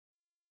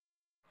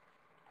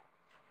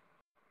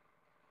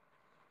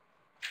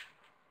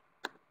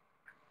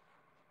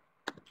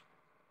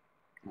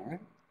All right.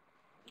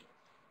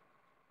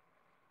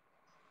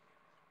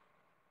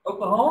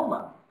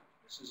 Oklahoma.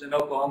 This is in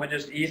Oklahoma,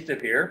 just east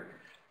of here.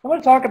 I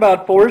want to talk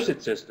about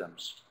forested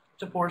systems.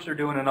 What's a forester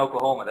doing in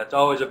Oklahoma? That's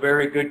always a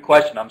very good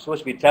question. I'm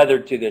supposed to be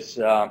tethered to this,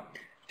 so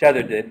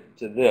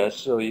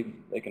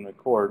they can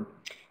record.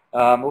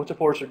 What's a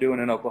forester doing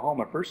in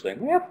Oklahoma? First thing,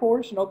 we have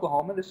forests in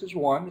Oklahoma. This is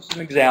one. This is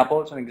an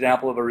example. It's an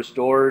example of a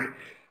restored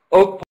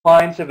oak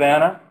pine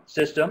savanna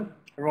system.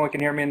 Everyone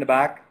can hear me in the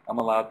back? I'm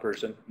a loud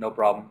person. No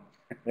problem.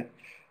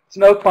 It's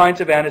an oak pine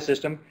savanna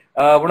system.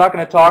 We're not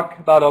going to talk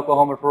about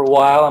Oklahoma for a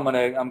while.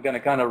 I'm going to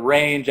kind of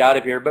range out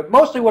of here. But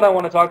mostly what I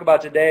want to talk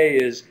about today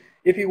is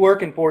if you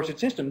work in forested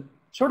systems,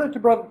 sort of to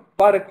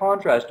provide a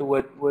contrast to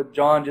what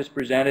John just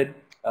presented,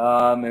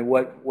 and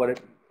we're going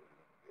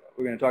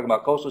to talk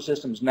about coastal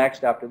systems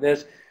next after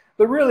this,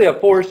 but really a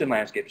forested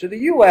landscape. So the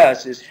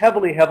U.S. is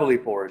heavily, heavily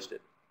forested,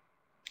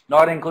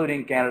 not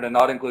including Canada,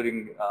 not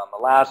including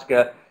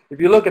Alaska.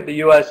 If you look at the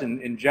U.S.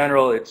 in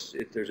general,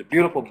 there's a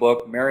beautiful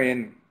book,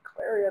 Marion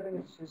Clary, I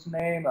think is his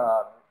name,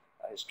 a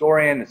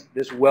historian.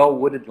 This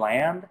well-wooded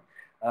land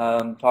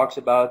talks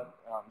about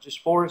just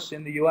forests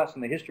in the U.S.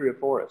 and the history of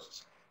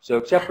forests. So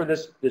except for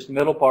this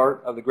middle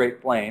part of the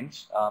Great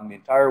Plains, the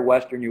entire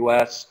western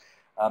U.S.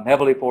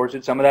 Heavily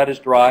forested. Some of that is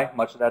dry.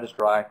 Much of that is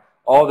dry.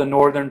 All the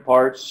northern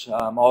parts,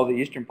 all the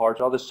eastern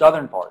parts, all the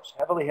southern parts,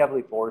 heavily,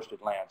 heavily forested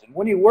lands. And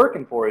when you work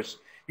in forests,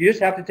 you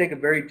just have to take a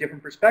very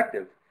different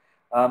perspective.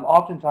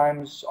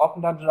 Oftentimes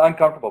an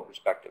uncomfortable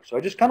perspective. So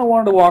I just kind of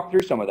wanted to walk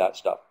through some of that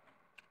stuff.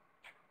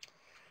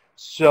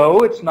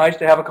 So it's nice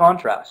to have a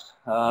contrast.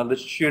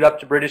 Let's shoot up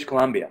to British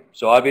Columbia.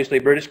 So obviously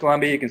British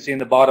Columbia, you can see in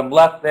the bottom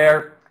left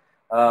there,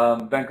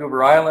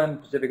 Vancouver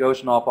Island, Pacific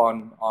Ocean off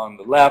on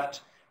the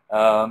left,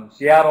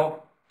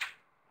 Seattle,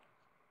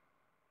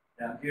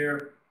 down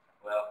here,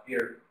 well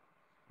here,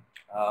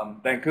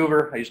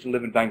 Vancouver. I used to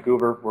live in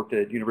Vancouver, worked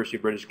at University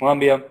of British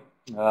Columbia.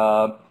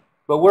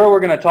 But where we're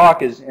going to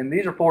talk is, and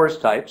these are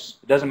forest types.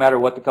 It doesn't matter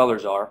what the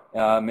colors are.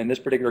 In this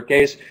particular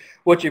case,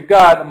 what you've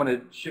got, I'm going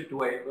to shift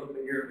away a little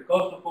bit here. The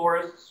coastal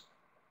forests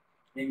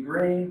in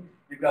green,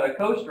 you've got a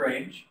coast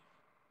range,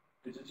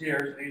 which is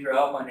here. So these are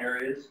alpine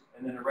areas,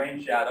 and then a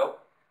rain shadow.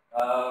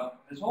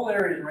 This whole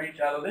area is rain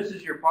shadow. This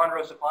is your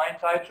ponderosa pine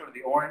type, sort of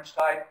the orange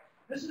type.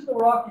 This is the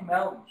Rocky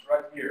Mountains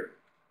right here,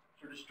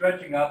 sort of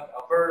stretching up.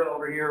 Alberta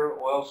over here,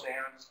 oil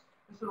sands.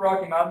 This is the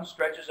Rocky Mountains,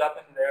 stretches up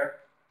into there.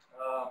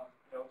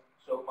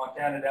 So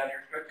Montana down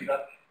here stretches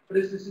up. But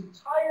it's this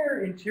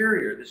entire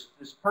interior, this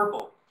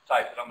purple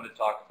type that I'm going to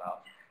talk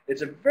about.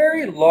 It's a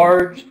very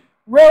large,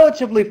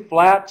 relatively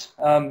flat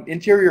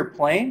interior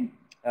plain,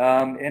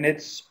 and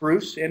it's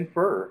spruce and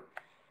fir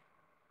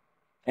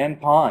and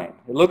pine.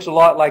 It looks a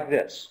lot like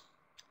this.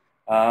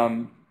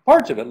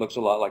 Parts of it looks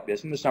a lot like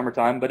this in the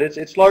summertime, but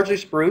it's largely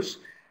spruce.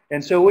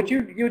 And so what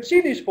you would see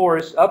these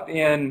forests up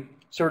in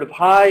sort of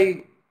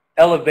high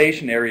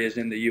elevation areas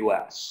in the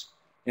U.S.,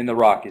 in the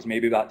Rockies,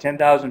 maybe about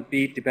 10,000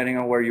 feet, depending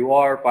on where you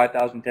are,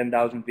 5,000,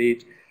 10,000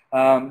 feet.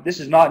 This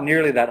is not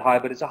nearly that high,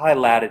 but it's a high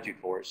latitude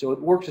forest, so it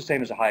works the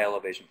same as a high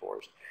elevation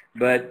forest.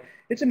 But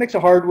it's a mix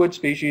of hardwood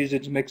species,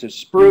 it's a mix of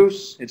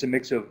spruce, it's a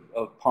mix of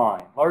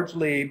pine,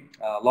 largely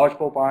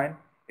lodgepole pine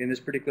in this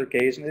particular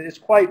case, and it's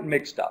quite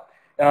mixed up.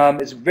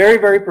 It's very,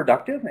 very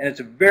productive, and it's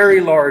a very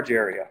large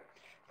area.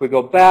 If we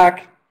go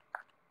back,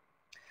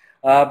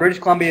 British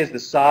Columbia is the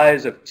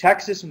size of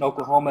Texas and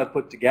Oklahoma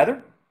put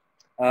together.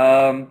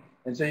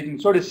 And so you can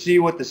sort of see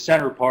what the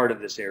center part of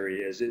this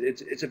area is.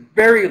 It's a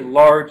very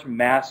large,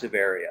 massive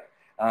area.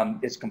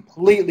 It's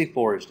completely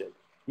forested.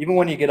 Even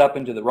when you get up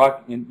into the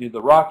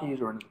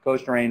Rockies or into the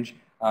Coast Range,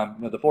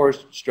 the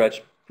forests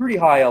stretch pretty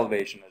high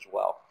elevation as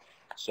well.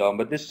 So,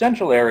 but this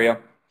central area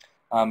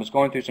is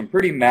going through some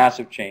pretty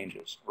massive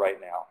changes right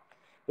now.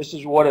 This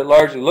is what it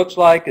largely looks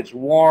like. It's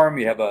warm.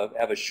 You have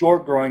a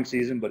short growing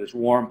season, but it's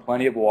warm,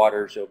 plenty of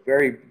water, so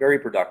very, very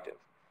productive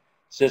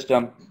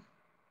system.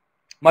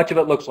 Much of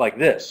it looks like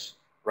this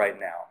right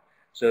now.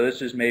 So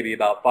this is maybe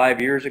about 5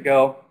 years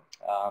ago,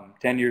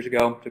 10 years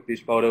ago, took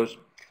these photos.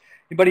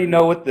 Anybody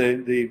know what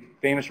the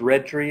famous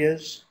red tree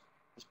is,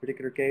 this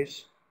particular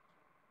case?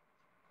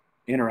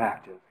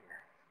 Interactive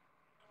here.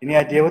 Any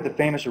idea what the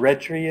famous red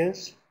tree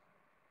is?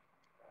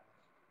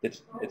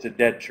 It's a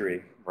dead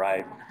tree,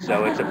 right?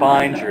 So it's a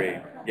pine tree.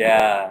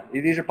 Yeah,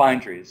 these are pine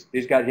trees.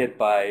 These got hit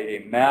by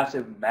a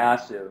massive,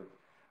 massive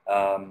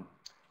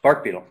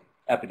bark beetle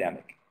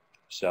epidemic.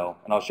 So,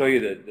 and I'll show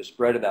you the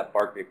spread of that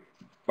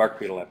bark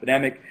beetle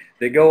epidemic.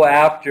 They go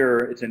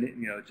after, it's an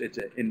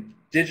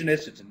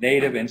indigenous, it's a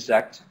native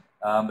insect,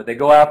 but they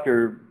go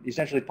after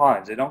essentially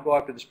pines. They don't go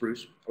after the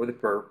spruce or the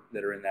fir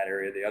that are in that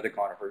area, the other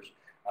conifers.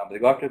 But they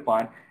go after the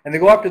pine, and they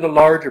go after the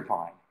larger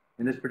pine.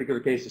 In this particular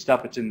case, the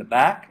stuff that's in the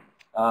back.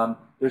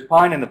 There's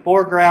pine in the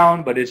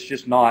foreground, but it's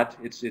just not,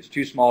 it's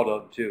too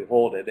small to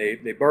hold it.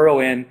 They burrow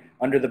in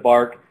under the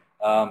bark.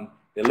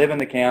 They live in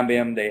the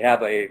cambium. They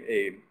have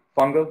a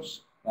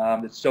fungus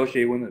that's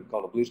associated with it,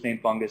 called a blue stain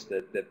fungus,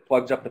 that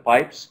plugs up the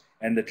pipes,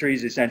 and the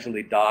trees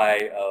essentially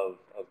die of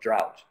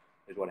drought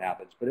is what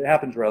happens. But it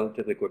happens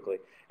relatively quickly.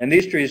 And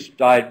these trees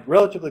died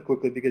relatively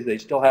quickly because they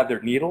still have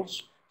their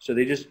needles, So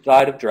they just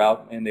died of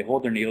drought, and they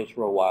hold their needles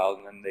for a while,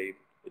 and then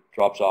it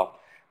drops off.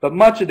 But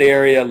much of the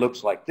area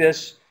looks like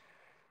this.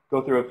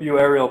 Go through a few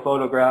aerial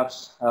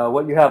photographs.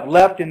 What you have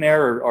left in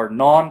there are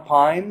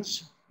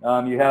non-pines.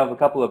 You have a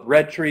couple of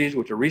red trees,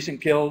 which are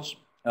recent kills.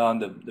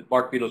 The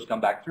bark beetles come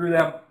back through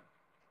them.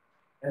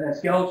 And then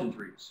skeleton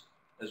trees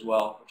as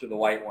well, which are the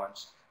white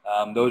ones.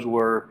 Those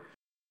were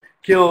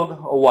killed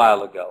a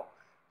while ago.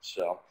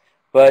 So,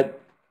 but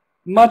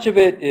much of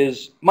it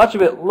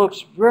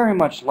looks very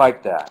much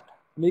like that.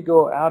 Let me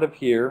go out of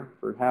here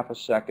for half a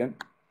second.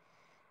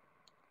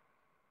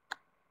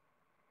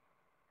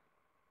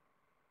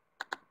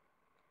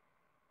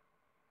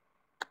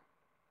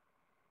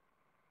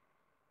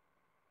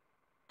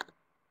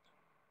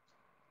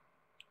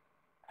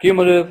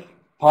 Cumulative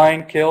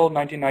pine kill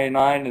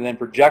 1999, and then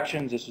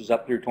projections. This is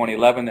up through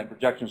 2011, then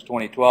projections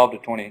 2012 to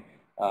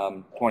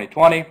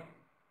 2020.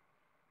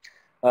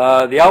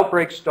 The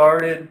outbreak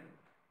started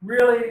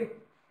really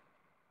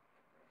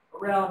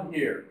around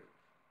here.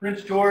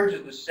 Prince George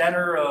is the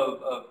center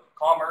of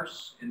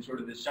commerce in sort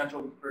of the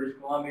central British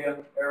Columbia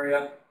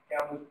area.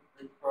 Kamloops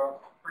is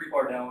pretty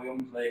far down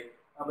Williams Lake.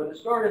 But it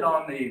started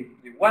on the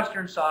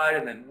western side,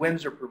 and then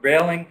winds are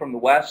prevailing from the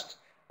west.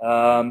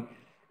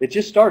 It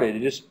just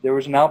started. There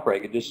was an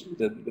outbreak.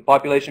 The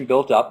population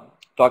built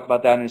up. Talk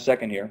about that in a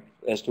second here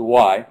as to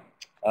why.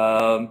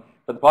 But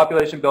the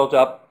population built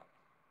up.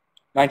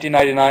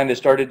 1999, they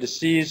started to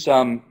see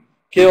some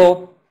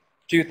kill.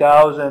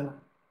 2000,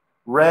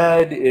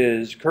 red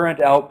is current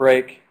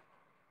outbreak.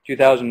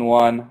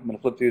 2001, I'm going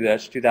to flip through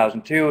this.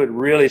 2002, it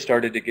really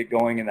started to get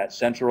going in that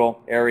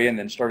central area and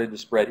then started to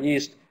spread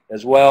east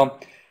as well.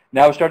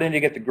 Now we're starting to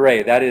get the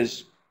gray. That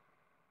is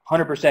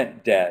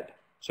 100% dead.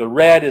 So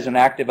red is an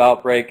active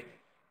outbreak.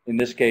 In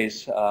this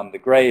case, the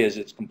gray is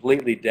it's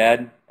completely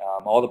dead.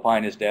 All the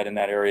pine is dead in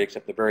that area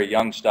except the very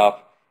young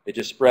stuff. It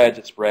just spreads,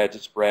 it spreads,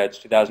 it spreads.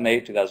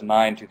 2008,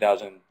 2009,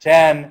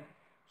 2010.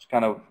 It's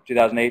kind of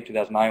 2008,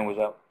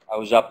 2009 I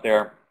was up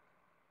there.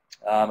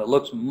 It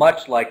looks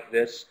much like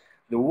this.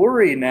 The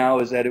worry now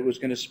is that it was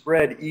going to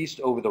spread east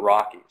over the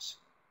Rockies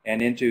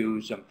and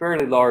into some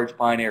fairly large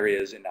pine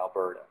areas in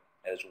Alberta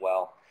as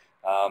well.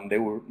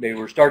 They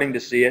were starting to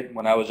see it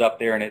when I was up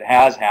there, and it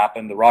has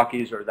happened. The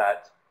Rockies are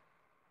that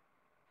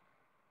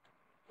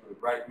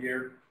right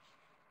here,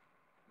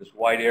 this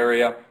white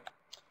area.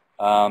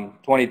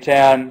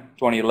 2010,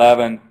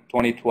 2011,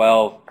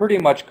 2012, pretty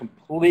much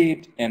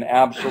complete and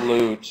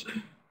absolute.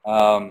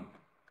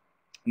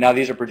 Now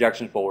these are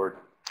projections forward,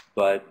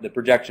 but the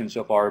projections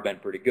so far have been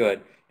pretty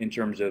good in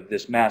terms of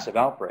this massive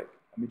outbreak.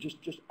 I mean, just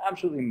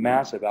absolutely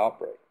massive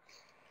outbreak.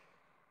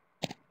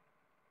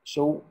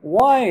 So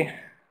why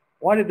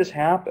did this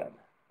happen?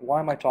 Why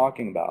am I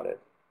talking about it?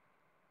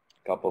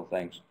 A couple of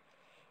things.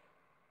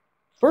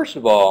 First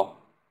of all,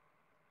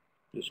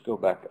 just go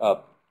back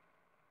up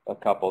a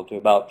couple to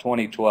about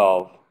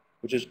 2012,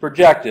 which is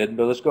projected,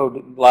 but let's go,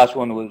 the last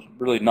one was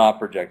really not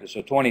projected,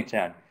 so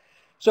 2010.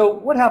 So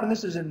what happened,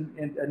 this is a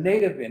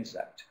native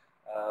insect.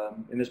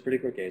 In this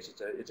particular case,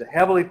 it's a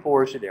heavily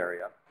forested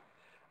area,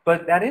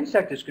 but that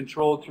insect is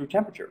controlled through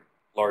temperature,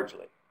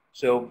 largely.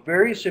 So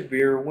very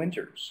severe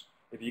winters.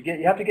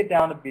 You have to get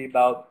down to be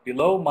about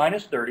below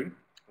minus 30,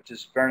 which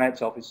is Fahrenheit,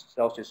 Celsius,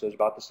 so it's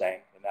about the same,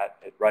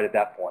 right at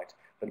that point,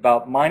 but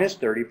about minus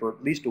 30 for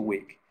at least a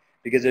week,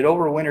 because it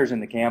overwinters in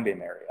the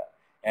cambium area.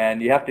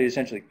 And you have to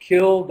essentially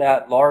kill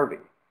that larvae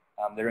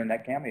that are in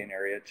that cambium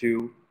area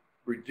to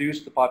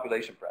reduce the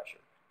population pressure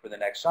for the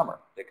next summer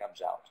that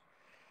comes out.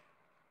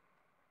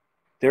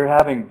 They're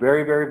having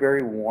very, very,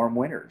 very warm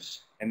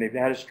winters, and they've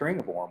had a string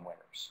of warm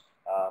winters,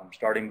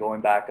 starting going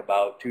back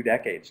about 2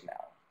 decades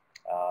now.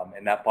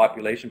 And that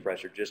population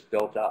pressure just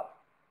built up.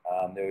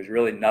 There was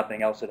really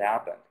nothing else that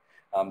happened.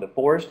 The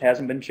forest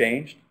hasn't been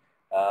changed.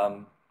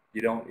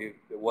 It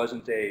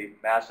wasn't a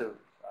massive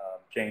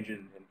change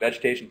in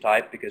vegetation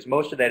type because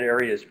most of that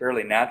area is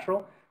fairly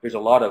natural. There's a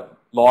lot of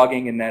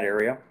logging in that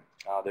area.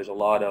 There's a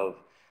lot of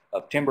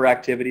timber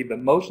activity, but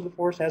most of the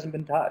forest hasn't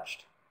been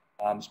touched,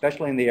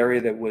 especially in the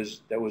area that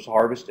was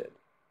harvested.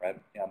 Right?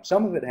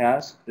 Some of it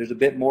has. There's a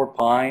bit more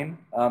pine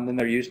than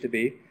there used to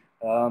be,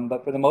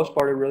 but for the most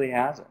part, it really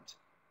hasn't.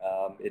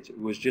 It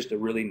was just a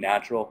really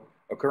natural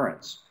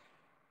occurrence.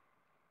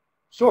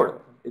 Sort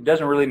of. It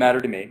doesn't really matter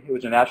to me. It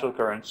was a natural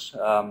occurrence.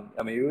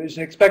 I mean, it was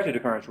an expected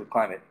occurrence with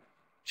climate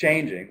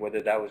changing,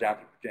 whether that was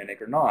anthropogenic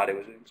or not. It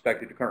was an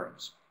expected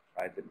occurrence.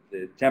 Right?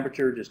 The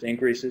temperature just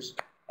increases.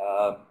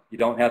 You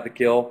don't have the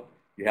kill.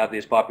 You have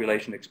these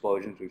population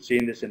explosions. We've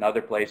seen this in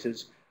other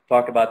places.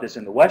 Talk about this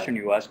in the western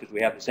U.S. because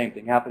we have the same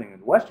thing happening in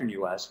the western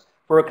U.S.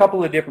 for a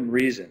couple of different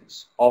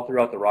reasons, all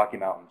throughout the Rocky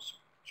Mountains,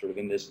 sort of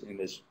in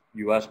this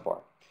U.S.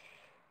 part.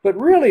 But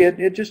really,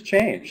 it just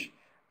changed.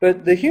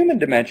 But the human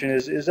dimension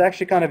is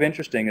actually kind of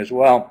interesting as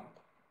well.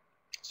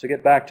 So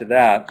get back to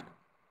that.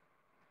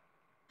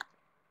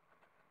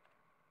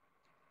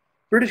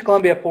 British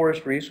Columbia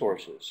Forest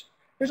Resources.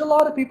 There's a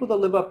lot of people that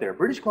live up there.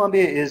 British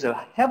Columbia is a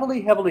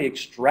heavily, heavily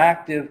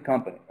extractive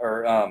company,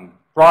 or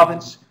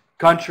province,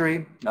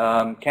 country,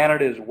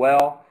 Canada as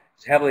well.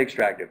 It's heavily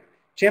extractive.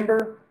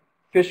 Timber,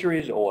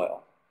 fisheries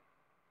oil.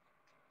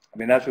 I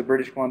mean, that's what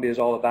British Columbia is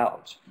all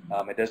about.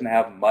 It doesn't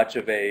have much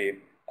of a,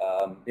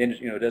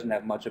 it doesn't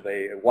have much of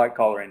a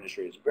white-collar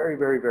industry. It's very,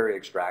 very, very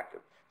extractive.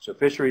 So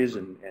fisheries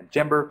and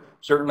timber,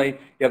 certainly.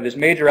 You have this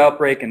major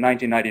outbreak in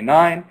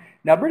 1999.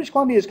 Now, British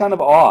Columbia is kind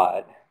of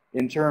odd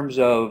in terms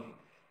of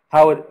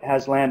how it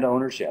has land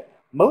ownership.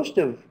 Most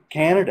of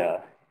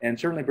Canada, and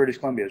certainly British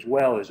Columbia as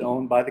well, is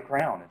owned by the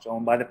Crown. It's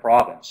owned by the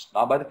province,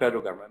 not by the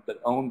federal government, but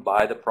owned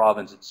by the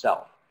province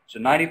itself. So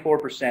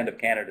 94% of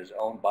Canada is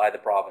owned by the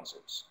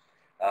provinces.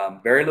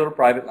 Very little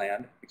private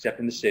land, except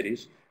in the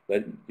cities,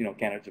 but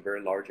Canada's a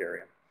very large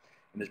area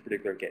in this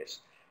particular case.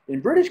 In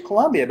British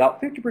Columbia,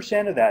 about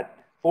 50% of that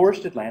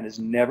forested land has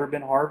never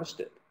been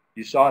harvested.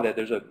 You saw that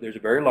there's a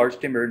very large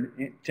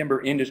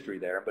timber industry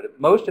there, but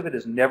most of it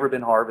has never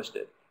been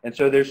harvested. And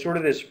so there's sort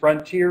of this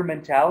frontier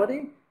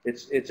mentality.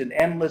 It's an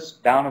endless,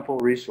 bountiful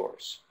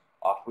resource.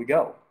 Off we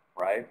go,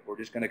 right? We're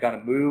just going to kind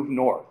of move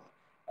north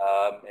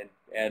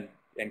and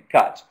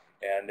cut.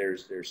 And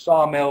there's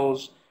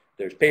sawmills,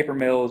 there's paper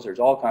mills, there's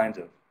all kinds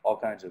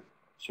of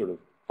sort of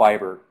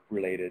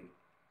fiber-related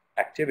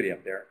activity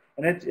up there.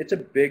 And it's a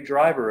big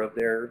driver of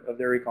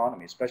their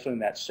economy, especially in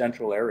that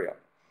central area.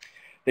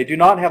 They do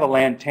not have a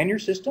land tenure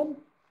system.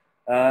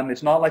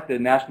 It's not like the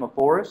national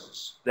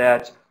forests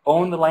that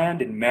own the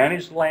land and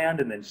manage the land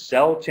and then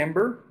sell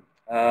timber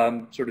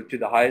sort of to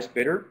the highest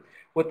bidder.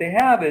 What they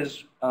have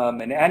is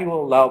an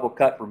annual allowable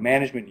cut for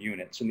management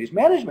units. And these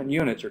management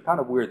units are kind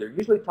of weird. They're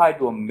usually tied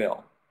to a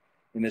mill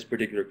in this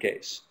particular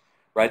case,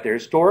 right? They're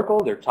historical.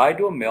 They're tied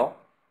to a mill,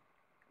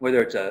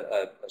 whether it's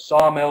a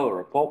sawmill or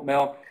a pulp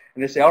mill.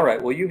 And they say, all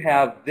right, well, you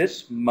have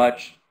this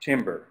much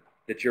timber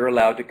that you're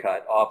allowed to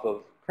cut off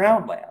of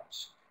Crown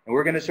lands. And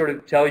we're going to sort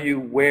of tell you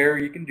where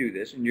you can do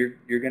this, and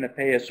you're going to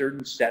pay a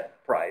certain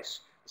set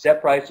price. The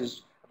set price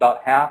is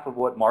about half of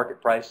what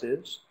market price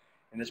is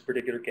in this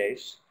particular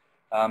case.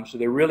 So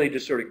they're really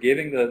just sort of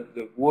giving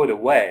the wood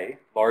away,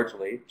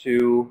 largely,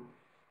 to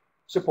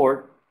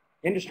support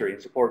industry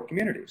and support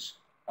communities.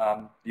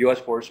 The U.S.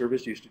 Forest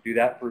Service used to do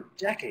that for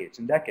decades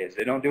and decades.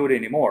 They don't do it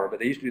anymore, but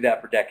they used to do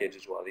that for decades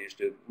as well. They used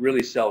to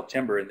really sell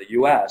timber in the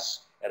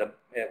U.S. at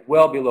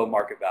well below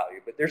market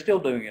value, but they're still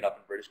doing it up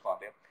in British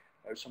Columbia.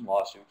 There's some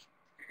lawsuits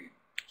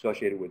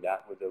associated with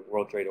that, with the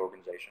World Trade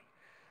Organization,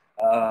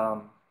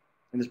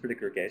 in this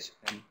particular case.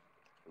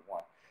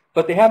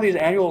 But they have these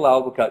annual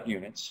allowable cut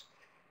units.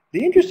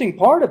 The interesting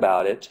part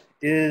about it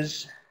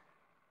is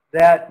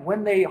that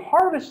when they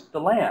harvest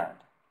the land,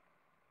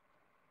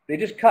 they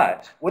just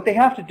cut. What they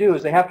have to do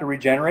is they have to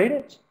regenerate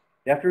it.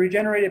 They have to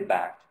regenerate it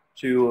back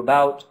to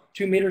about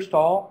 2 meters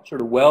tall,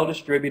 sort of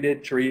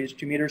well-distributed trees,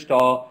 2 meters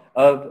tall,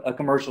 of a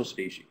commercial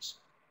species.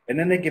 And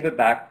then they give it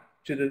back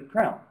to the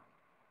Crown.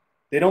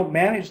 They don't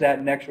manage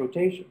that next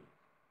rotation,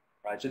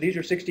 right? So these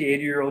are 60,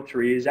 80-year-old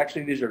trees.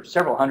 Actually, these are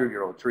several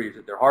hundred-year-old trees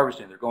that they're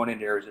harvesting. They're going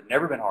into areas that have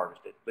never been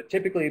harvested. But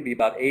typically, it'd be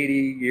about 80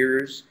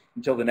 years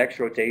until the next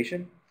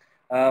rotation.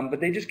 But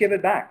they just give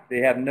it back.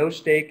 They have no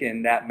stake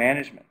in that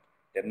management.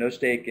 They have no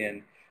stake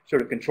in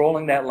sort of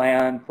controlling that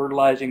land,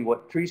 fertilizing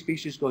what tree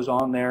species goes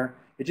on there.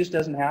 It just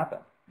doesn't happen,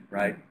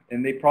 right?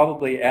 And they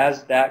probably,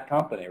 as that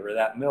company or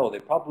that mill, they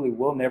probably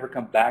will never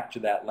come back to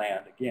that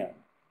land again.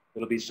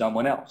 It'll be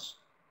someone else.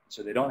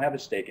 So they don't have a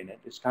stake in it.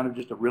 It's kind of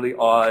just a really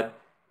odd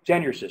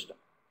tenure system.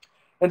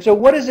 And so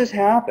what does this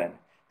happen?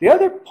 The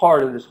other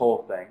part of this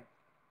whole thing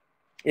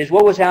is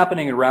what was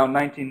happening around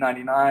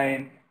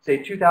 1999, say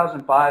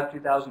 2005,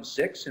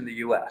 2006 in the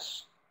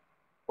U.S.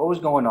 What was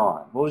going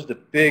on? What was the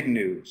big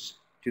news?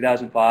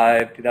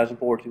 2005,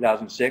 2004,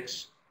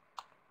 2006,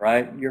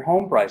 right? Your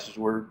home prices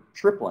were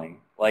tripling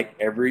like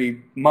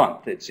every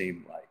month, it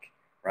seemed like,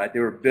 right?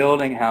 They were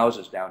building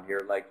houses down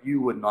here like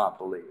you would not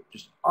believe.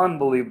 Just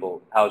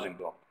unbelievable housing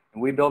boom.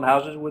 And we build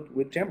houses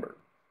with timber.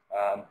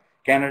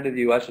 Canada and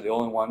the U.S. are the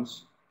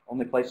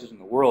only places in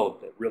the world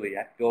that really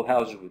build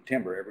houses with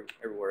timber.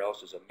 Everywhere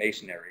else is a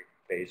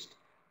masonry-based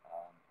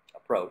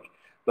approach.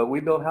 But we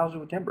build houses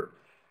with timber.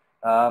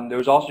 There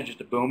was also just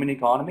a booming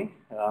economy,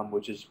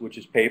 which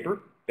is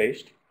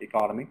paper-based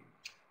economy.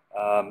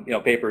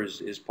 Paper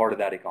is part of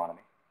that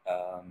economy.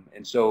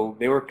 And so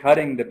they were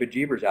cutting the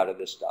bejeebers out of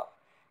this stuff.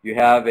 You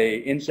have a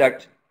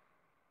insect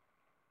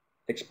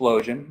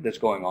explosion that's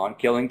going on,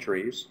 killing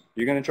trees.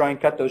 You're going to try and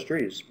cut those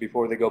trees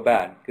before they go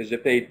bad, because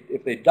if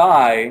they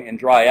die and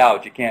dry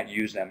out, you can't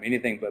use them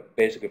anything but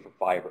basically for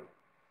fiber.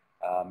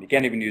 You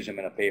can't even use them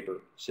in a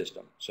paper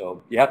system.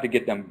 So you have to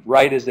get them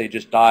right as they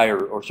just die,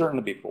 or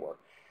certainly before.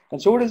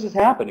 And so what does this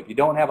happen if you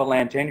don't have a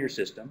land tenure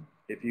system?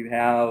 If you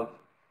have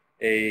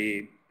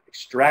a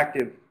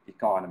extractive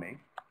economy,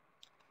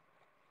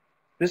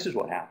 this is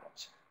what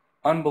happens.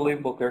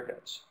 Unbelievable clear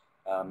cuts.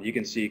 You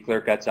can see clear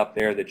cuts up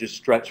there that just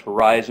stretch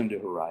horizon to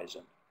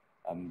horizon.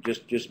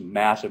 Just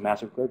massive,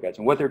 massive clear cuts.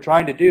 And what they're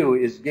trying to do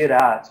is get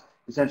at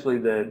essentially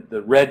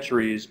the red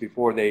trees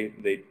before they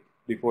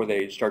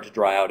start to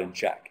dry out and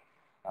check,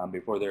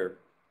 before they're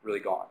really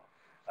gone.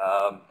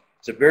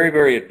 It's a very,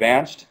 very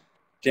advanced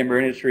timber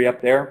industry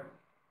up there.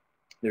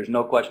 There's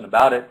no question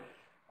about it.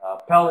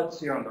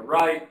 Pellets here on the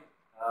right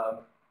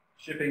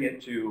shipping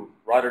it to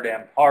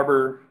Rotterdam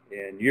Harbor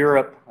in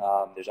Europe.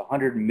 There's a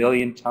 100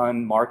 million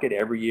ton market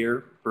every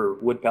year for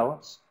wood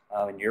pellets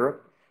in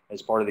Europe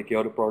as part of the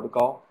Kyoto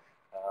Protocol.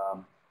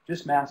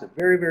 Just massive,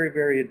 very, very,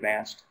 very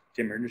advanced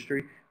timber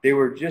industry. They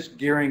were just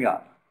gearing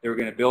up. They were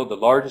going to build the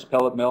largest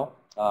pellet mill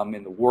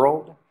in the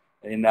world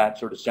in that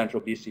sort of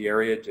central BC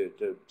area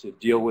to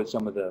deal with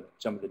some of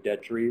the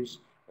dead trees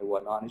and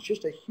whatnot. It's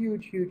just a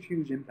huge, huge,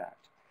 huge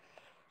impact.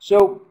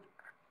 So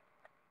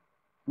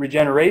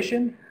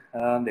regeneration,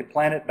 they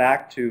plant it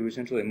back to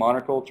essentially a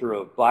monoculture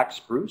of black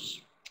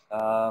spruce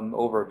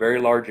over a very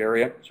large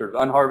area, sort of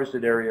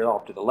unharvested area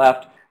off to the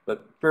left,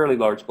 but fairly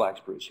large black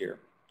spruce here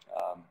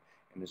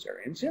in this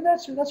area. And so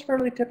that's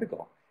fairly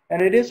typical.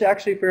 And it is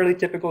actually a fairly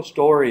typical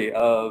story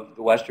of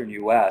the Western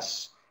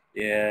U.S.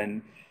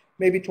 in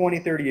maybe 20,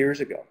 30 years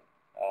ago.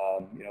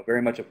 You know,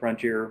 very much a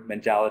frontier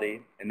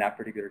mentality in that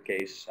particular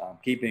case,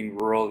 keeping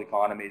rural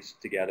economies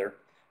together.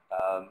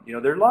 You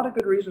know, there are a lot of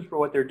good reasons for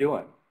what they're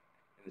doing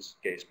in this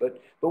case.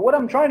 But what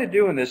I'm trying to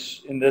do in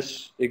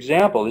this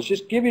example is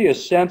just give you a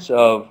sense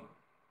of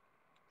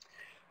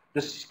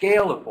the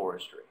scale of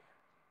forestry.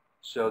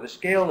 So the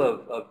scale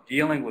of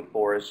dealing with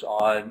forests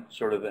on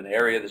sort of an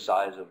area the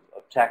size of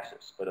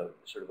Texas, but a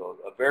sort of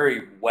a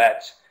very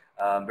wet,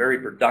 very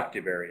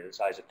productive area the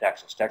size of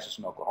Texas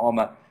and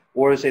Oklahoma,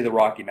 or say the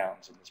Rocky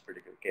Mountains in this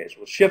particular case.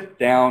 We'll shift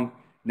down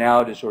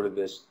now to sort of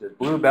this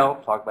blue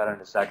belt, talk about it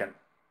in a second.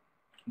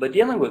 But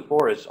dealing with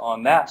forests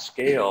on that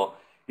scale,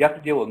 you have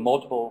to deal with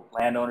multiple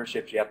land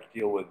ownerships. You have to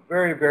deal with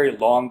very, very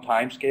long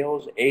time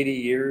scales, 80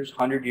 years,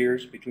 100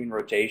 years between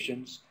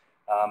rotations.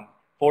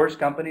 Forest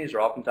companies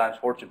are oftentimes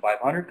Fortune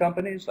 500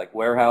 companies, like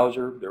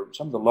Weyerhaeuser. They're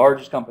some of the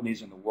largest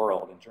companies in the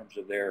world in terms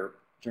of their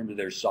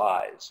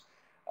size,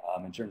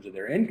 in terms of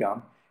their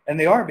income, and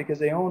they are because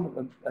they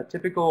own a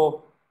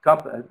typical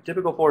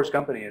forest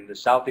company in the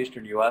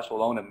southeastern U.S.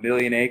 will own 1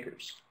 million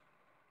acres,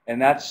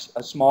 and that's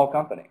a small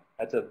company.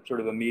 That's a sort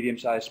of a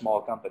medium-sized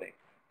small company.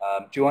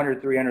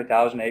 200,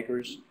 300,000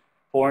 acres,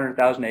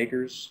 400,000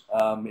 acres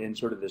in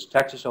sort of this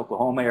Texas,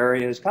 Oklahoma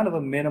area is kind of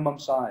a minimum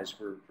size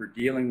for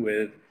dealing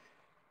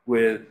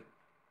with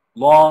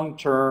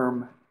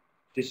long-term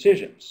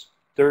decisions,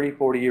 30,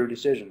 40-year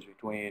decisions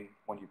between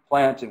when you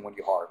plant and when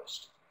you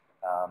harvest.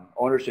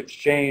 Ownerships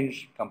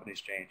change,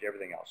 companies change,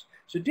 everything else.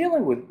 So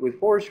dealing with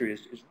forestry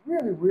is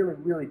really, really,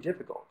 really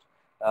difficult.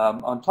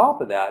 On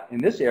top of that, in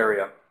this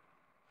area,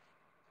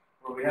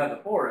 where we have the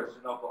forests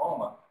in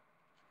Oklahoma,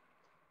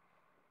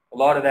 a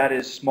lot of that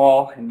is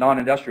small and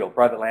non-industrial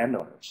private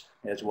landowners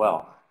as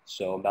well.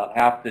 So about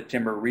half the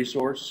timber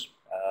resource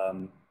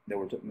that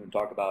we're going to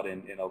talk about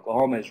in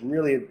Oklahoma is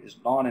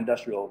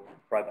non-industrial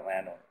private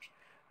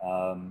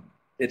landowners.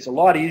 It's a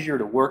lot easier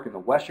to work in the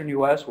western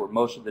U.S. where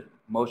most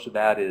of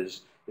that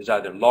is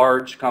either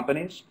large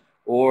companies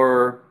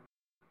or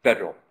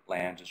federal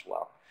lands as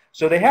well.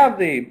 So they have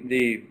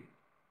before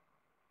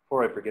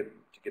I forget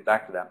to get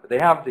back to that, but they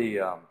have the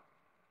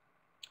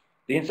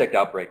insect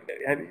outbreak.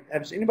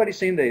 Has anybody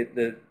seen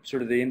the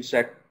sort of the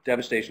insect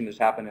devastation that's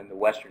happened in the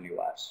western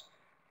U.S.,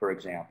 for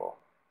example?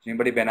 Has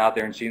anybody been out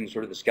there and seen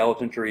sort of the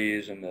skeleton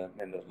trees and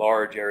the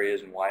large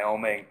areas in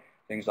Wyoming,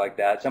 things like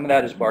that? Some of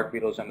that is bark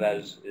beetle, some of that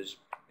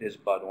is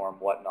budworm,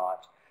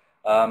 whatnot.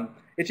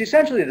 It's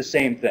essentially the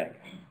same thing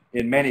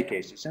in many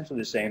cases, essentially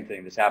the same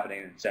thing that's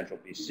happening in central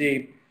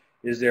BC.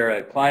 Is there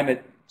a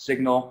climate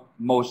signal?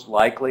 Most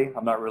likely.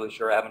 I'm not really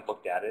sure. I haven't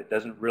looked at it. It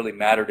doesn't really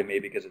matter to me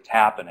because it's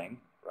happening,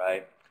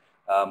 right?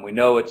 We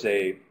know it's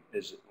a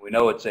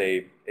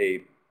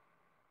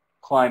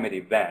climate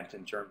event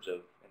in terms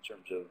of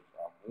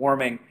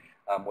warming,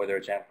 whether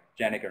it's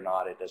anthropogenic or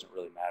not, it doesn't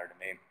really matter to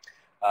me.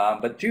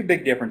 But two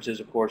big differences,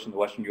 of course, in the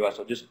western U.S.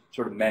 I'll just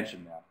sort of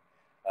mention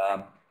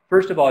them.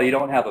 First of all, you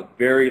don't have a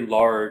very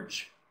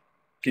large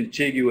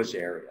contiguous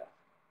area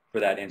for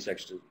that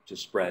insects to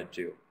spread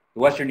to. The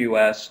western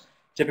U.S.,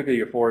 typically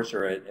your forests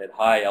are at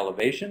high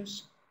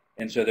elevations,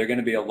 and so they're going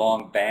to be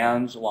along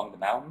bands along the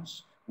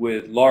mountains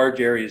with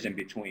large areas in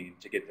between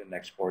to get to the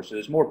next forest. So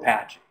it's more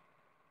patchy.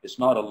 It's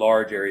not a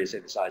large area, say,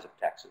 the size of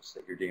Texas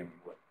that you're dealing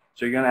with.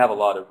 So you're going to have a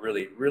lot of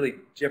really, really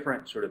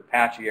different sort of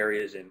patchy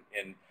areas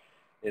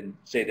in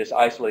say, this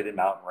isolated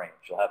mountain range.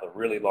 You'll have a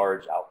really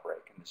large outbreak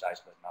in this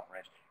isolated mountain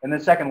range. And the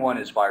second one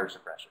is fire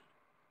suppression.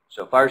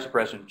 So fire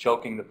suppression,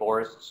 choking the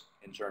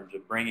in terms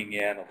of bringing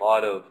in a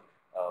lot of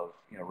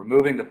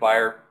removing the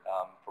fire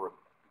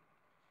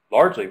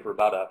largely for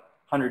about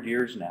 100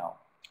 years now.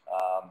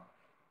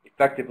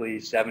 Effectively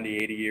 70,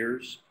 80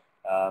 years,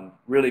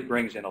 really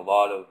brings in a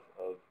lot of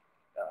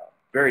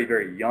very,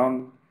 very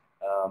young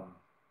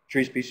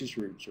tree species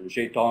for sort of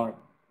shade-tolerant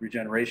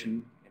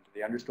regeneration into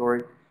the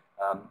understory.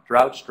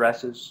 Drought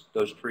stresses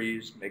those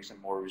trees, makes them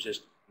more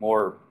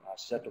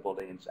susceptible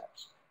to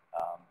insects.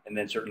 And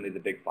then certainly the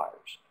big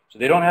fires. So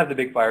they don't have the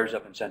big fires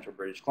up in central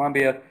British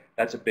Columbia.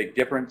 That's a big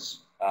difference.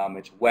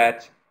 It's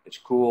wet, it's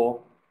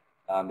cool.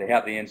 They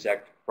have the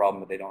insect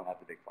problem, but they don't have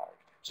the big fires.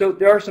 So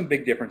there are some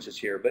big differences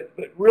here, but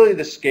really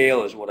the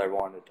scale is what I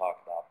wanted to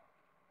talk about.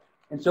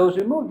 And so as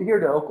we moved here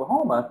to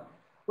Oklahoma,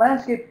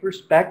 landscape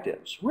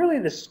perspectives, really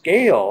the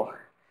scale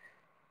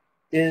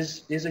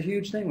is a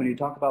huge thing when you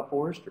talk about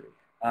forestry.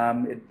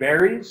 It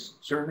varies,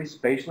 certainly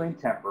spatially and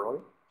temporally.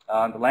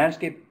 The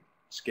landscape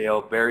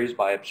scale varies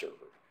by observer.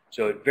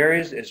 So it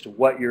varies as to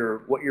what you're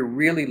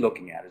really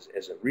looking at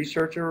as a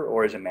researcher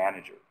or as a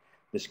manager.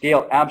 The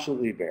scale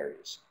absolutely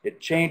varies.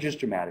 It changes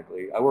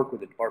dramatically. I work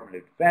with the Department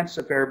of Defense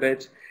a fair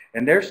bit,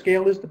 and their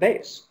scale is the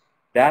base.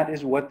 That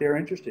is what they're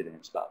interested in.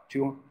 It's about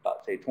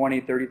say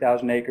 20,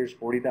 30,000 acres,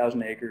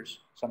 40,000 acres,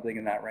 something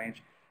in that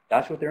range.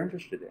 That's what they're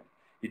interested in.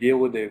 You deal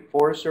with the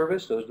Forest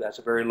Service, that's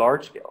a very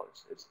large scale.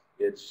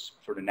 It's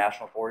sort of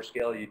national forest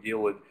scale. You deal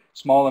with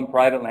small and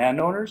private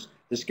landowners.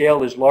 The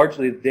scale is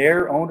largely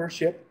their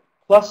ownership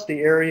plus the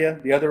area,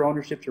 the other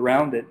ownerships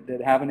around it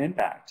that have an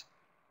impact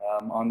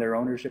on their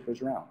ownership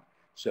as around.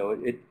 So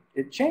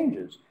it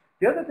changes.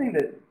 The other thing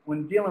that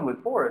when dealing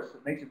with forests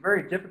that makes it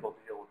very difficult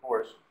to deal with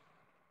forests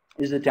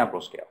is the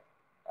temporal scale.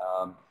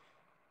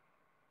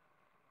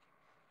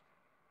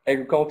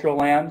 Agricultural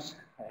lands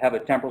have a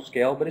temporal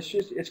scale, but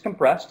it's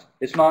compressed.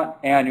 It's not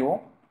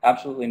annual,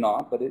 absolutely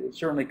not, but it's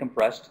certainly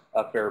compressed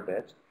a fair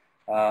bit.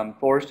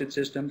 Forested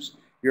systems,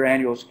 your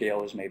annual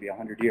scale is maybe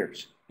 100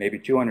 years, maybe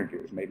 200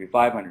 years, maybe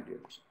 500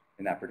 years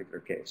in that particular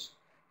case.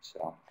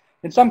 So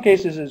in some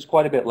cases, it's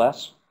quite a bit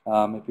less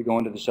if you go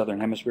into the southern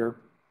hemisphere.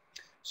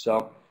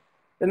 So,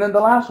 and then the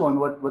last one,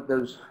 what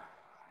those,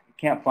 you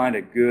can't find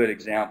a good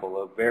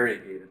example of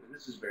variegated, but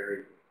this is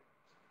very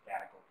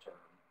mechanical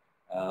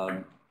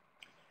term.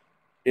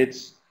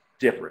 It's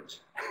different.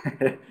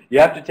 You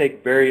have to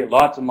take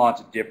lots and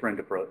lots of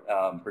different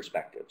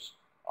perspectives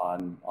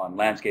on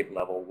landscape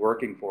level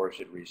working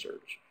forested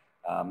research.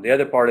 The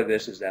other part of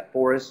this is that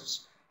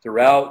forests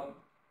throughout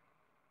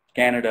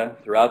Canada,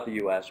 throughout the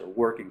U.S. are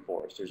working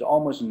forests. There's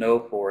almost no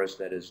forest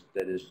that is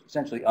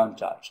essentially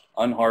untouched,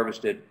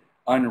 unharvested,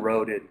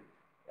 unroaded,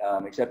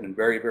 except in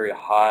very, very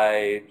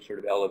high sort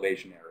of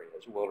elevation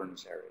areas,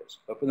 wilderness areas.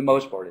 But for the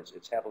most part,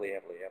 it's heavily,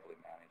 heavily, heavily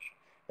managed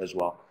as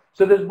well.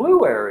 So this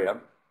blue area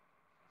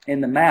in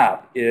the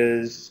map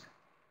is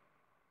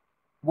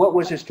what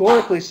was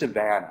historically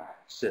savanna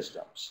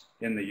systems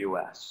in the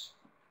U.S.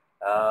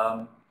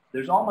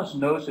 There's almost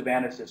no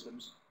savanna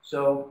systems.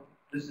 So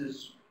this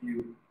is, if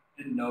you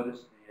didn't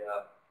notice,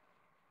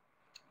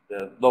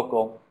 the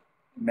local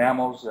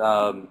mammals.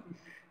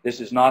 This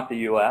is not the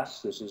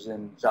U.S. This is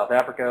in South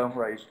Africa,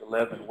 where I used to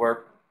live and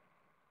work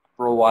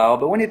for a while.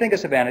 But when you think of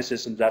savanna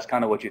systems, that's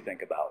kind of what you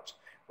think about,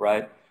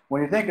 right?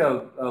 When you think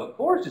of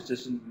forested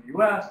systems in the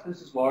U.S.,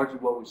 this is largely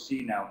what we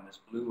see now in this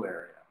blue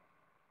area.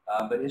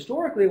 But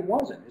historically, it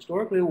wasn't.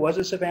 Historically, it was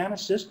a savanna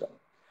system.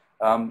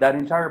 That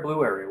entire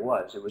blue area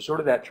was. It was sort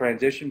of that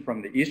transition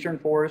from the eastern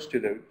forest to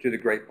the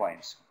Great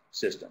Plains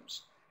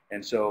systems.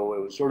 And so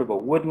it was sort of a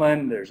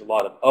woodland. There's a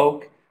lot of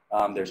oak.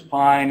 There's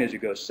pine as you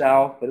go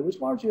south. But it was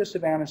largely a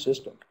savanna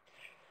system.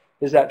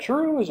 Is that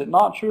true? Is it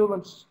not true?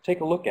 Let's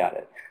take a look at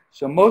it.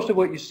 So most of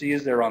what you see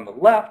is there on the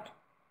left.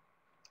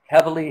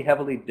 Heavily,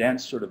 heavily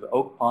dense sort of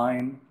oak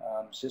pine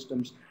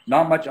systems.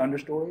 Not much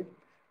understory.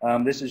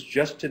 This is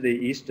just to the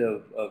east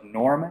of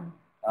Norman,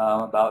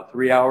 about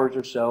 3 hours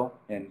or so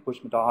in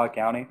Pushmataha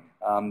County.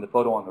 The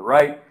photo on the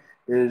right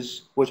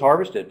was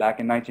harvested back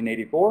in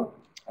 1984,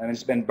 and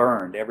it's been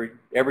burned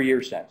every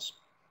year since.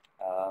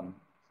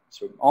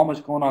 So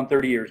almost going on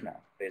 30 years now,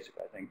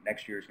 basically. I think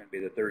next year is going to be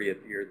the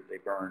 30th year that they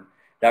burn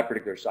that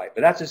particular site.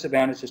 But that's a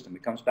savanna system.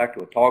 It comes back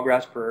to a tall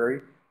grass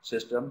prairie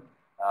system.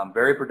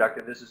 Very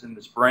productive. This is in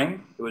the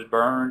spring. It was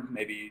burned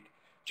maybe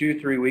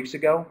 2-3 weeks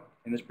ago.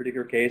 In this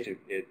particular case,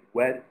 it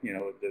wet,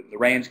 the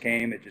rains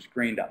came, it just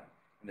greened up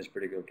in this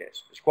particular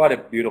case. It's quite a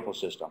beautiful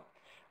system.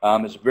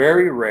 It's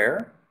very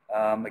rare.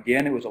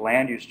 Again, it was a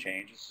land use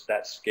change. This is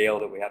that scale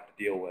that we have to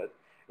deal with.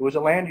 It was a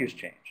land use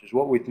change, is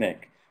what we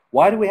think.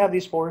 Why do we have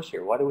these forests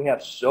here? Why do we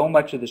have so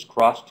much of this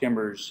cross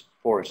timbers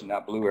forest in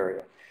that blue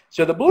area?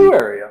 So the blue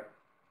area,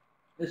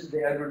 this is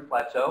the Edwards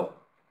Plateau,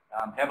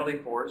 heavily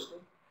forested.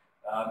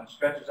 It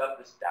stretches up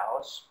this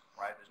Dallas,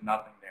 right? There's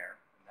nothing there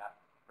in that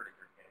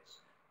particular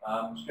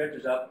case.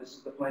 Stretches up, this is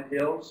the Flint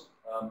Hills,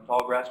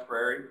 tall grass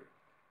prairie.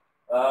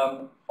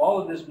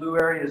 All of this blue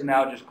area is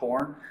now just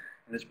corn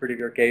in this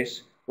particular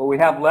case. What we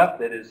have left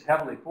that is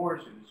heavily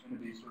forested is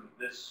going to be sort of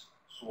this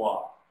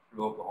swath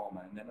through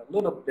Oklahoma and then a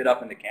little bit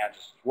up into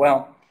Kansas as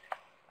well.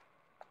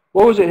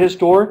 What was it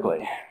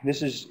historically?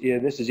 This is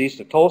east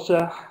of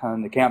Tulsa,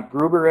 in the Camp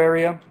Gruber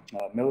area,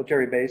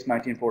 military base,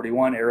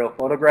 1941, aerial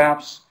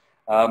photographs.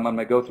 I'm going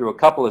to go through a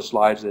couple of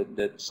slides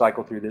that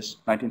cycle through this,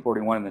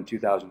 1941 and then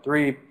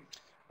 2003,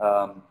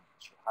 high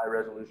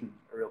resolution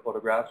aerial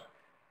photographs.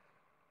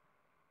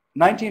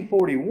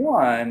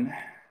 1941,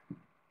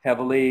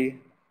 heavily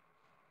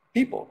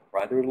people,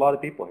 right? There was a lot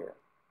of people here.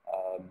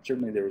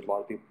 Certainly there was a lot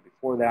of people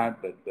before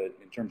that, but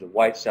in terms of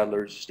white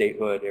settlers,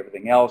 statehood,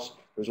 everything else,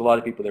 there was a lot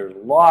of people. There was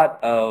a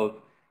lot of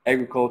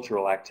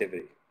agricultural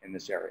activity in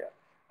this area.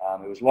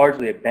 It was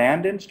largely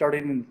abandoned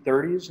starting in the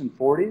 30s and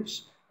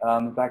 40s.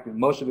 In fact,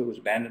 most of it was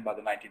abandoned by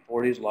the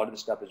 1940s. A lot of the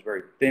stuff is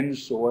very thin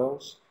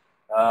soils.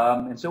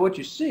 And so what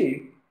you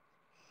see,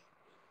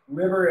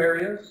 river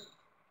areas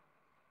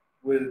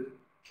with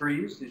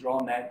trees. These are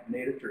all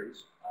native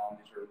trees.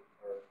 These are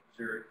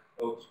xeric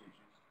oak species,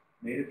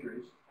 native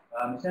trees,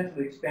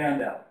 essentially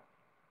expand out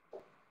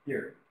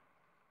here.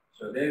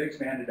 So they've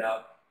expanded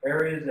out.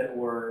 Areas that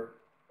were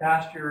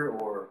pasture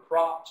or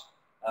cropped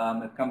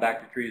have come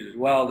back to trees as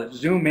well. Let's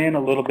zoom in a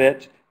little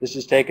bit. This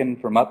is taken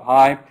from up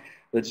high.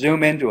 Let's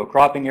zoom into a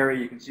cropping area.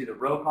 You can see the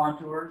row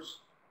contours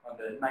of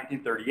the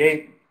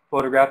 1938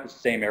 photograph. It's the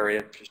same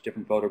area, just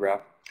different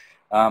photograph.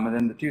 And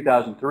then the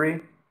 2003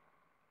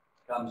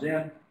 comes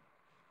in.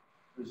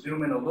 Let's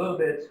zoom in a little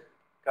bit,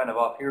 kind of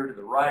off here to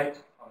the right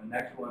on the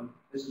next one.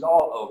 This is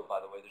all oak, by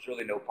the way. There's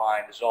really no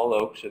pine. This is all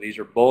oak. So these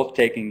are both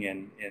taking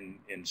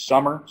in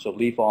summer, so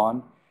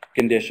leaf-on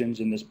conditions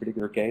in this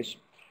particular case.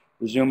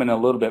 We zoom in a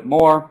little bit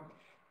more.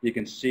 You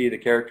can see the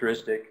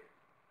characteristic,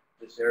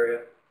 this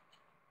area.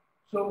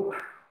 So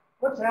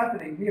what's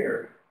happening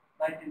here,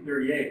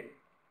 1938,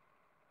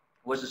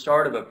 was the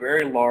start of a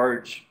very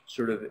large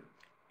sort of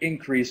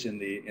increase in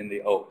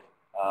the oak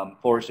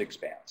forest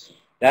expanse.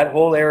 That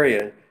whole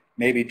area,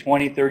 maybe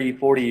 20, 30,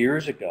 40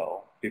 years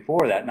ago,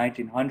 before that,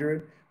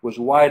 1900, was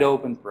wide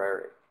open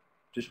prairie,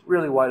 just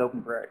really wide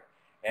open prairie.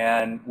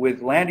 And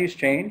with land use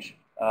change,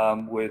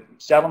 with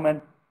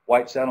settlement,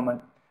 white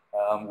settlement,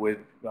 with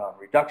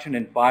reduction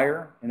in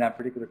fire, in that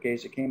particular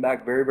case, it came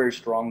back very, very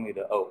strongly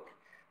to oak.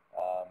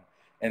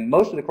 And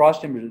most of the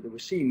cross timbers that we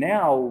see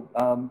now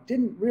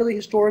didn't really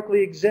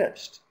historically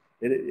exist.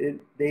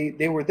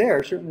 They were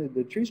there, certainly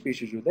the tree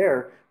species were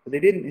there, but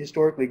they didn't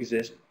historically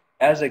exist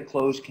as a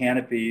closed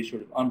canopy,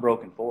 sort of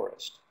unbroken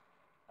forest.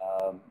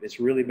 It's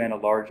really been a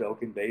large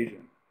oak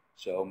invasion.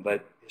 So,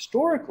 but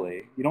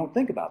historically, you don't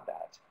think about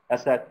that.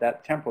 That's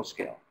that temporal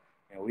scale.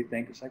 You know, we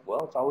think it's like,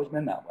 well, it's always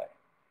been that way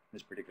in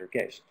this particular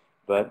case.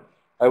 But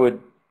I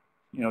would,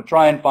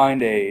 try and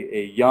find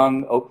a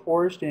young oak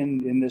forest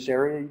in this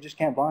area. You just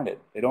can't find it.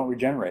 They don't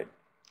regenerate.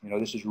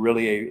 This is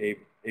really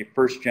a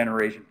first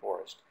generation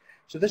forest.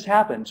 So this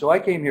happened. So I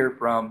came here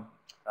from,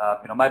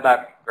 my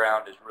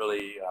background is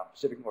really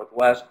Pacific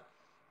Northwest.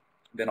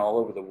 Been all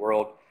over the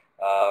world.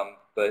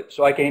 But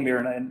so I came here,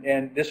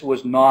 and this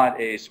was not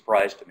a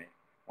surprise to me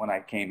when I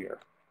came here.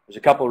 There's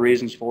a couple of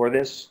reasons for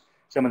this.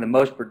 Some of the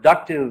most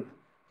productive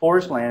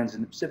forest lands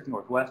in the Pacific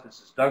Northwest. This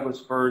is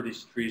Douglas fir.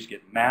 These trees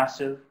get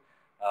massive.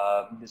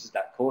 This is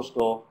that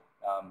coastal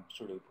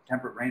sort of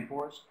temperate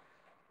rainforest.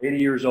 80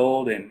 years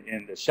old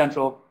in the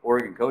central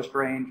Oregon Coast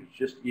Range. It's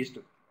just east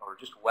of, or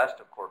just west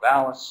of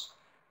Corvallis.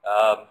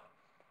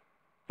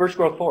 First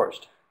growth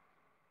forest.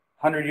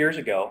 100 years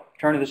ago,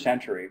 turn of the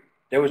century,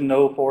 there was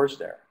no forest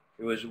there.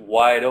 It was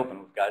wide open.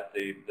 We've got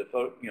the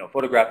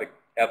photographic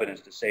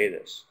evidence to say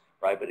this,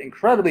 right? But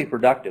incredibly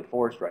productive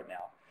forest right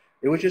now.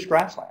 It was just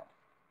grassland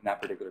in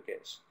that particular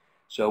case.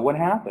 So what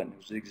happened? It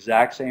was the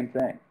exact same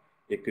thing.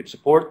 It could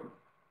support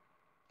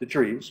the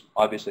trees.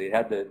 Obviously, it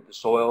had the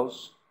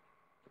soils,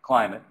 the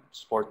climate,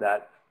 support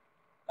that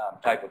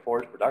type of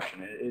forest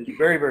production. It is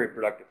very, very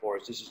productive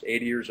forest. This is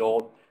 80 years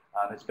old.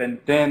 It's been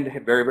thinned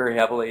very, very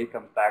heavily. It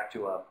comes back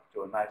to a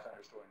nice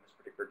understory in this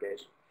particular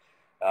case.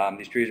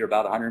 These trees are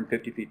about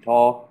 150 feet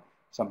tall,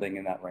 something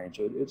in that range.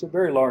 So it's a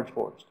very large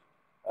forest.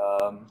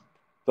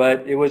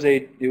 But it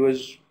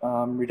was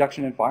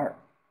reduction in fire.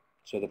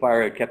 So the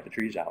fire had kept the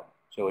trees out.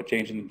 So it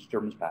changed the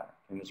disturbance pattern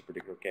in this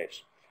particular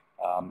case.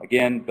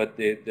 Again, but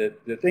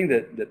the thing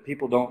that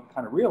people don't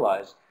kind of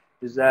realize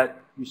is that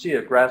you see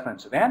a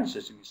grassland savanna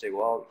system, you say,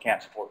 well, it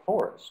can't support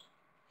forest.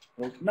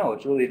 Well, no,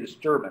 it's really a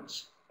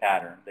disturbance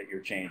pattern that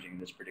you're changing in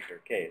this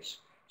particular case.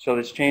 So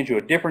let's change to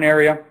a different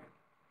area.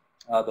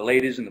 The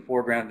ladies in the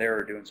foreground there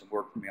are doing some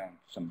work for me on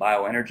some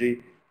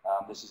bioenergy.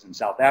 This is in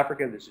South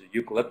Africa. This is a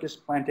eucalyptus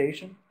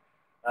plantation.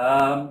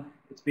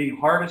 It's being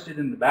harvested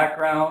in the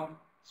background,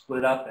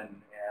 split up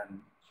and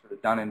sort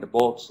of done into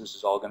bolts. This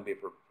is all going to be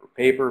for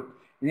paper.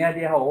 Any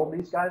idea how old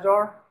these guys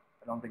are?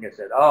 I don't think I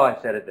said. Oh,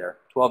 I said it there.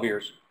 12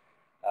 years.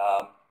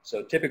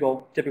 So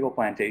typical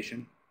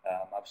plantation.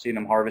 I've seen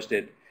them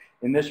harvested.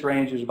 In this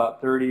range is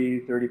about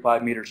 30,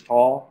 35 meters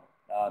tall.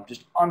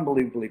 Just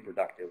unbelievably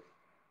productive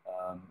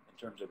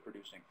in terms of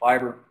producing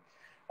fiber.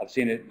 I've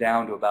seen it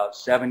down to about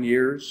 7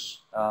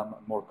 years,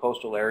 more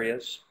coastal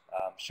areas.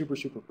 Super,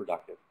 super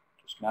productive,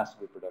 just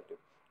massively productive.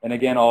 And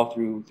again, all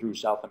through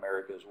South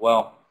America as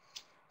well.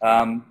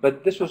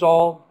 But this was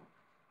all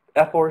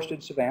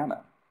afforested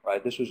savanna,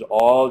 right? This was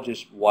all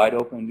just wide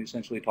open,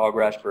 essentially tall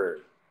grass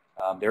prairie.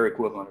 Their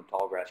equivalent of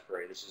tall grass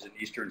prairie. This is in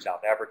eastern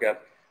South Africa,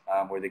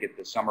 where they get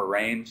the summer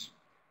rains,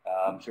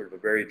 sort of a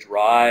very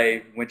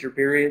dry winter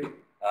period.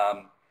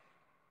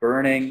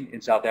 Burning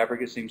in South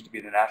Africa seems to be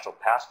the national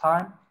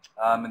pastime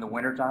in the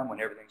wintertime when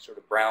everything sort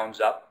of browns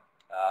up.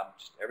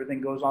 Just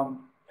everything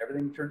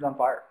turns on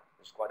fire.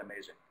 It's quite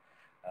amazing.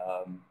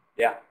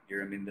 Yeah,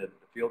 the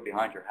field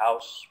behind your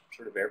house,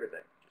 sort of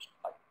everything, just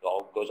like it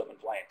all goes up in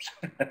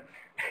flames.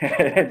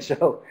 And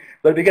so,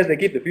 but because they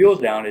keep the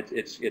fuels down,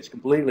 it's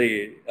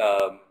completely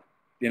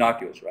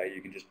innocuous, right?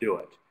 You can just do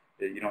it.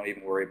 You don't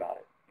even worry about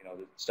it.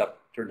 The stuff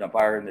turns on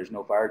fire and there's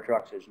no fire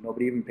trucks.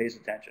 Nobody even pays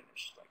attention.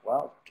 It's just like,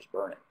 well, just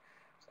burn it.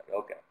 It's like,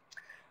 okay.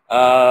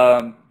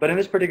 But in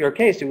this particular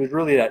case, it was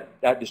really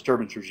that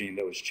disturbance regime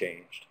that was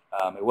changed.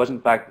 It wasn't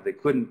the fact that they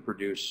couldn't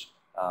produce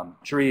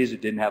trees.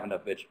 It didn't have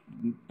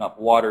enough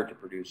water to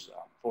produce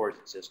forest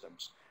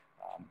systems.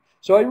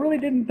 So I really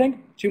didn't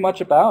think too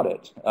much about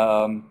it.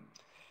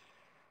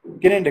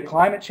 Get into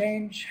climate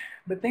change,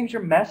 but things are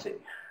messy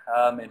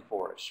in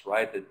forests,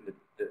 right?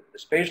 The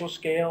spatial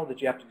scale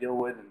that you have to deal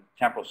with, and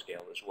temporal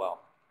scale as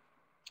well.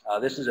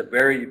 This is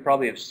you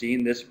probably have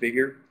seen this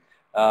figure.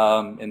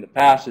 In the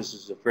past, this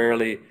is a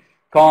fairly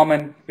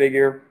common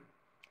figure.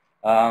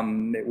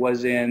 It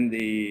was in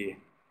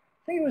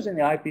I think it was in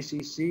the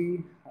IPCC.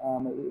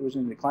 It was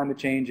in the climate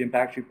change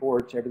impacts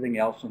reports, everything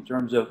else in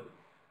terms of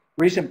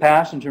recent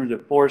past, in terms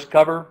of forest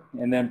cover,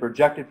 and then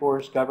projected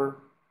forest cover.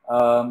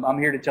 I'm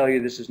here to tell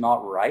you this is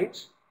not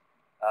right.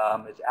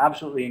 It's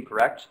absolutely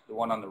incorrect, the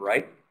one on the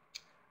right.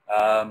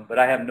 But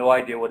I have no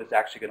idea what it's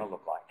actually going to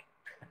look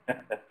like.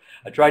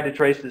 I tried to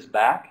trace this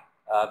back.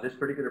 This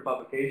particular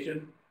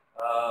publication,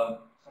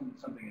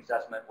 something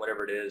assessment,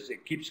 whatever it is,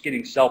 it keeps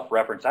getting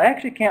self-referenced. I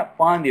actually can't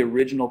find the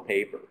original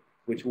paper,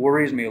 which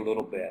worries me a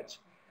little bit.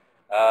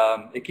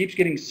 It keeps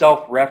getting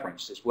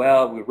self-referenced as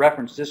well. We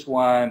referenced this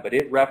one, but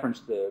it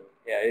referenced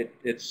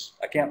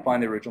I can't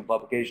find the original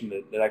publication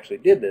that actually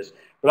did this,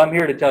 but I'm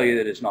here to tell you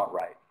that it's not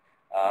right.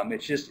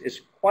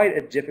 It's quite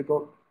a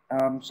difficult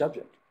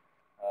subject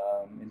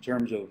in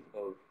terms of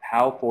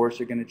how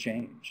forests are going to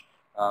change.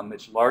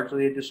 It's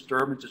largely a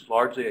disturbance. It's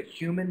largely a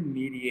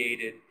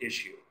human-mediated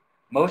issue.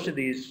 Most of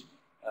these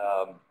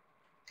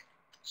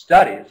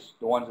studies,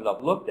 the ones that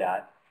I've looked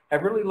at,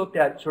 have really looked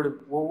at sort of,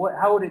 well,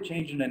 how would it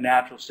change in a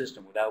natural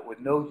system with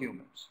no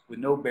humans, with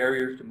no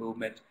barriers to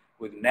movement,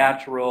 with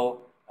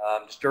natural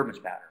disturbance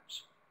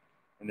patterns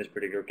in this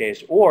particular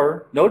case,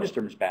 or no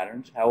disturbance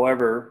patterns.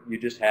 However, you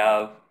just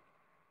have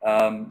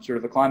sort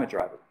of a climate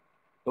driver.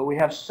 But we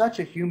have such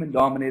a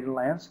human-dominated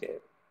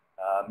landscape,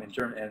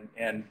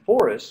 and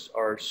forests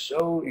are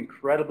so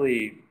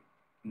incredibly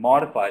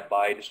modified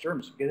by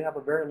disturbance because they have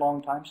a very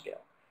long time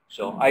scale.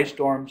 So ice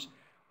storms,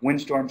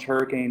 windstorms,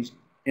 hurricanes,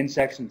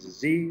 insects and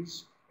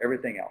disease,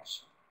 everything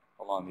else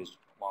along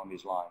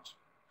these lines.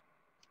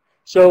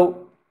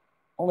 So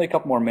only a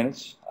couple more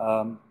minutes.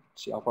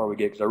 See how far we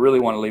get, because I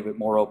really want to leave it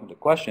more open to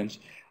questions.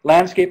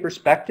 Landscape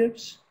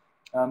perspectives.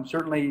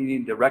 Certainly you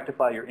need to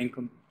rectify your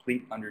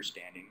incomplete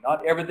understanding.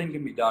 Not everything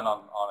can be done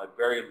on a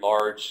very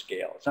large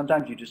scale.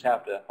 Sometimes you just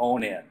have to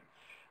hone in.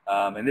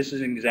 And this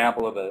is an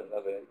example of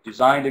a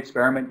designed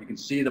experiment. You can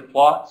see the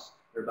plots.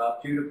 They're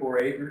about 2 to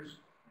 4 acres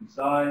in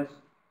size.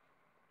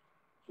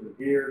 Sort of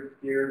here,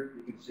 you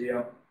can see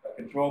a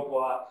control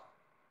plot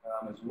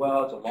as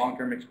well. It's a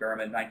long-term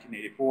experiment,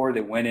 1984.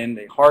 They went in,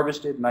 they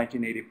harvested in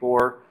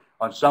 1984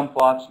 on some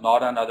plots,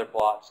 not on other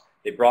plots.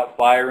 They brought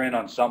fire in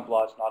on some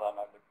plots, not on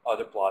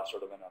other plots,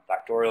 sort of in a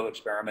factorial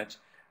experiment.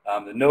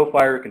 The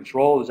no-fire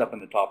control is up in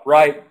the top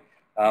right.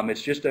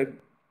 It's just a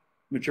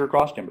mature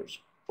cross timbers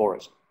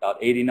forest, about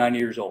 89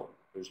 years old.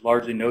 There's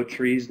largely no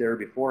trees there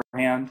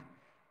beforehand.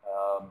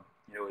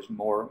 It was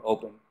more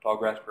open, tall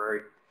grass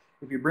prairie.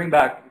 If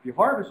you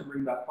harvest and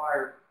bring back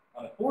fire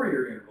on a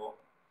 4-year interval,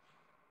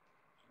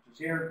 which is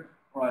here,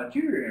 or on a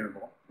 2-year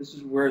interval, this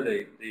is where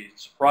the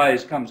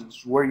surprise comes. This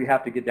is where you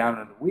have to get down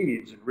into the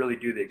weeds and really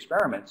do the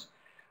experiments.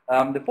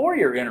 The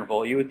 4-year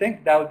interval, you would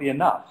think that would be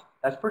enough.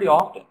 That's pretty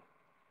often.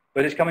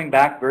 But it's coming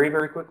back very,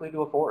 very quickly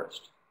to a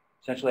forest.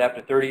 Essentially,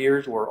 after 30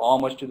 years, we're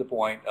almost to the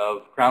point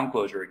of crown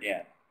closure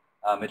again.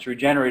 It's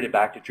regenerated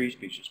back to tree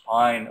species,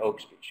 pine,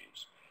 oak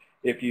species.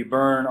 If you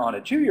burn on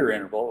a 2-year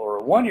interval or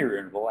a 1-year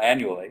interval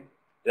annually,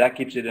 that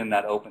keeps it in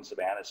that open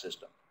savanna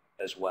system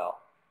as well.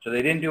 So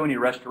they didn't do any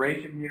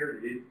restoration here.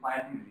 They didn't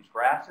plant any of these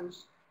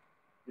grasses.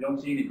 You don't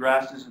see any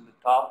grasses at the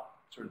top,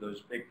 sort of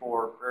those big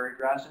 4 prairie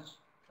grasses.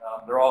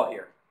 They're all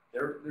here.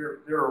 They're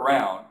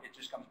around. It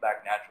just comes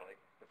back naturally.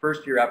 The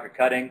first year after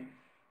cutting,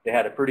 they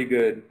had a pretty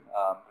good, it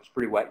was a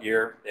pretty wet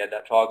year. They had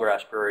that tall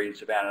grass prairie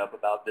savanna up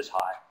about this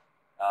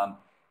high.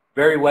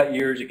 Very wet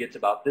years, it gets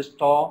about this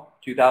tall.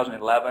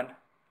 2011,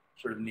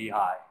 sort of knee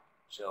high.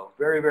 So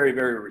very, very,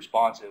 very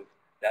responsive.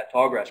 That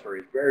tall grass prairie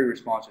is very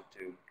responsive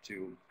to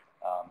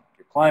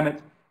your climate.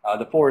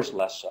 The forest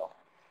less so.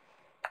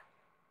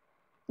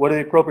 What are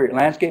the appropriate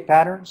landscape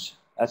patterns?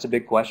 That's a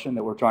big question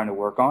that we're trying to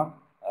work on.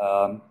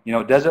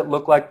 Does it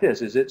look like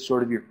this? Is it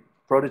sort of your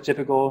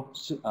prototypical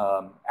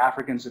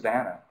African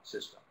savanna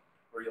system,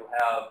 where you'll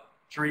have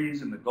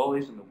trees in the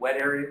gullies and the wet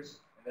areas,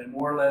 and then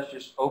more or less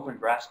just open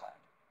grassland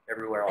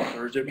everywhere else?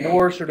 Or is it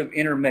more sort of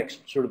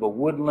intermixed, sort of a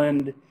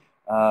woodland,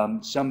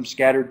 some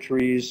scattered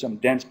trees, some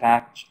dense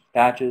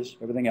patches,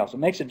 everything else? It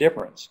makes a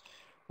difference.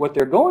 What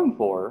they're going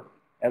for,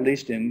 at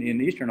least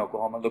in eastern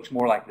Oklahoma, looks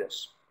more like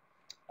this.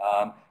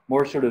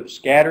 More sort of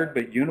scattered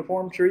but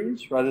uniform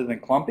trees rather than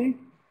clumpy.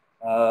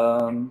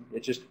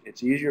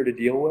 It's easier to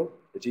deal with.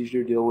 It's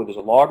easier to deal with as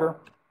a logger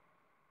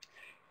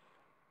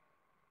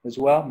as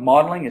well.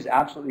 Modeling is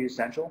absolutely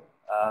essential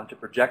to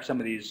project some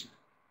of these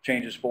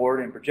changes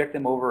forward and project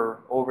them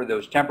over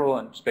those temporal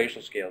and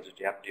spatial scales that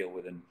you have to deal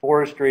with in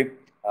forestry.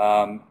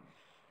 What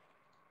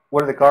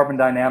are the carbon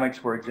dynamics,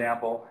 for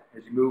example,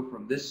 as you move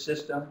from this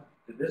system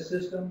to this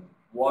system?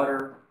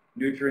 Water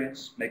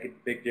nutrients make a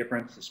big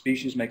difference. The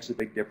species makes a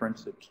big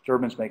difference. The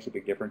disturbance makes a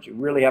big difference. You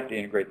really have to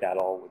integrate that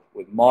all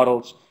with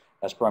models.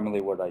 That's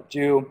primarily what I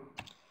do.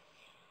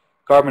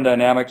 Carbon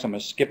dynamics, I'm going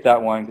to skip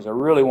that one because I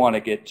really want to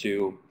get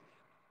to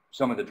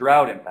some of the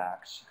drought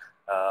impacts,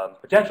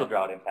 potential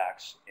drought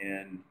impacts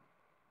in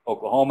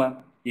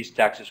Oklahoma, East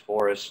Texas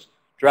forests.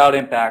 Drought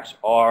impacts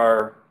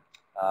are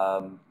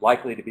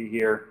likely to be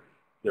here.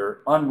 They're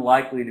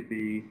unlikely to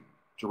be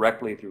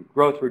directly through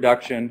growth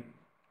reduction.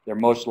 They're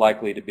most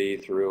likely to be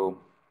through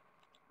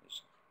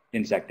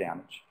insect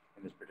damage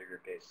in this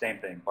particular case. Same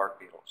thing, bark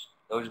beetles.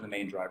 Those are the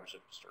main drivers of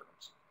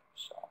disturbance.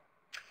 So,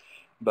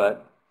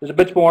 but there's a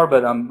bit more,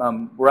 but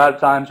we're out of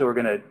time, so we're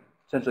going to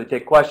essentially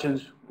take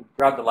questions, we'll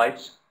grab the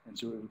lights, and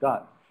see what we've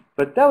got.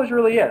 But that was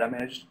really it. I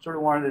mean, I just sort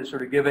of wanted to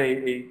sort of give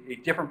a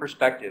different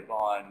perspective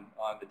on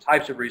the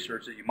types of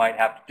research that you might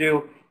have to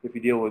do if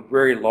you deal with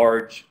very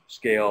large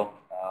scale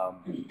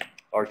and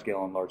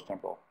large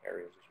temporal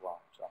areas as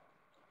well. So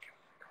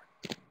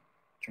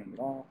turn it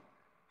off.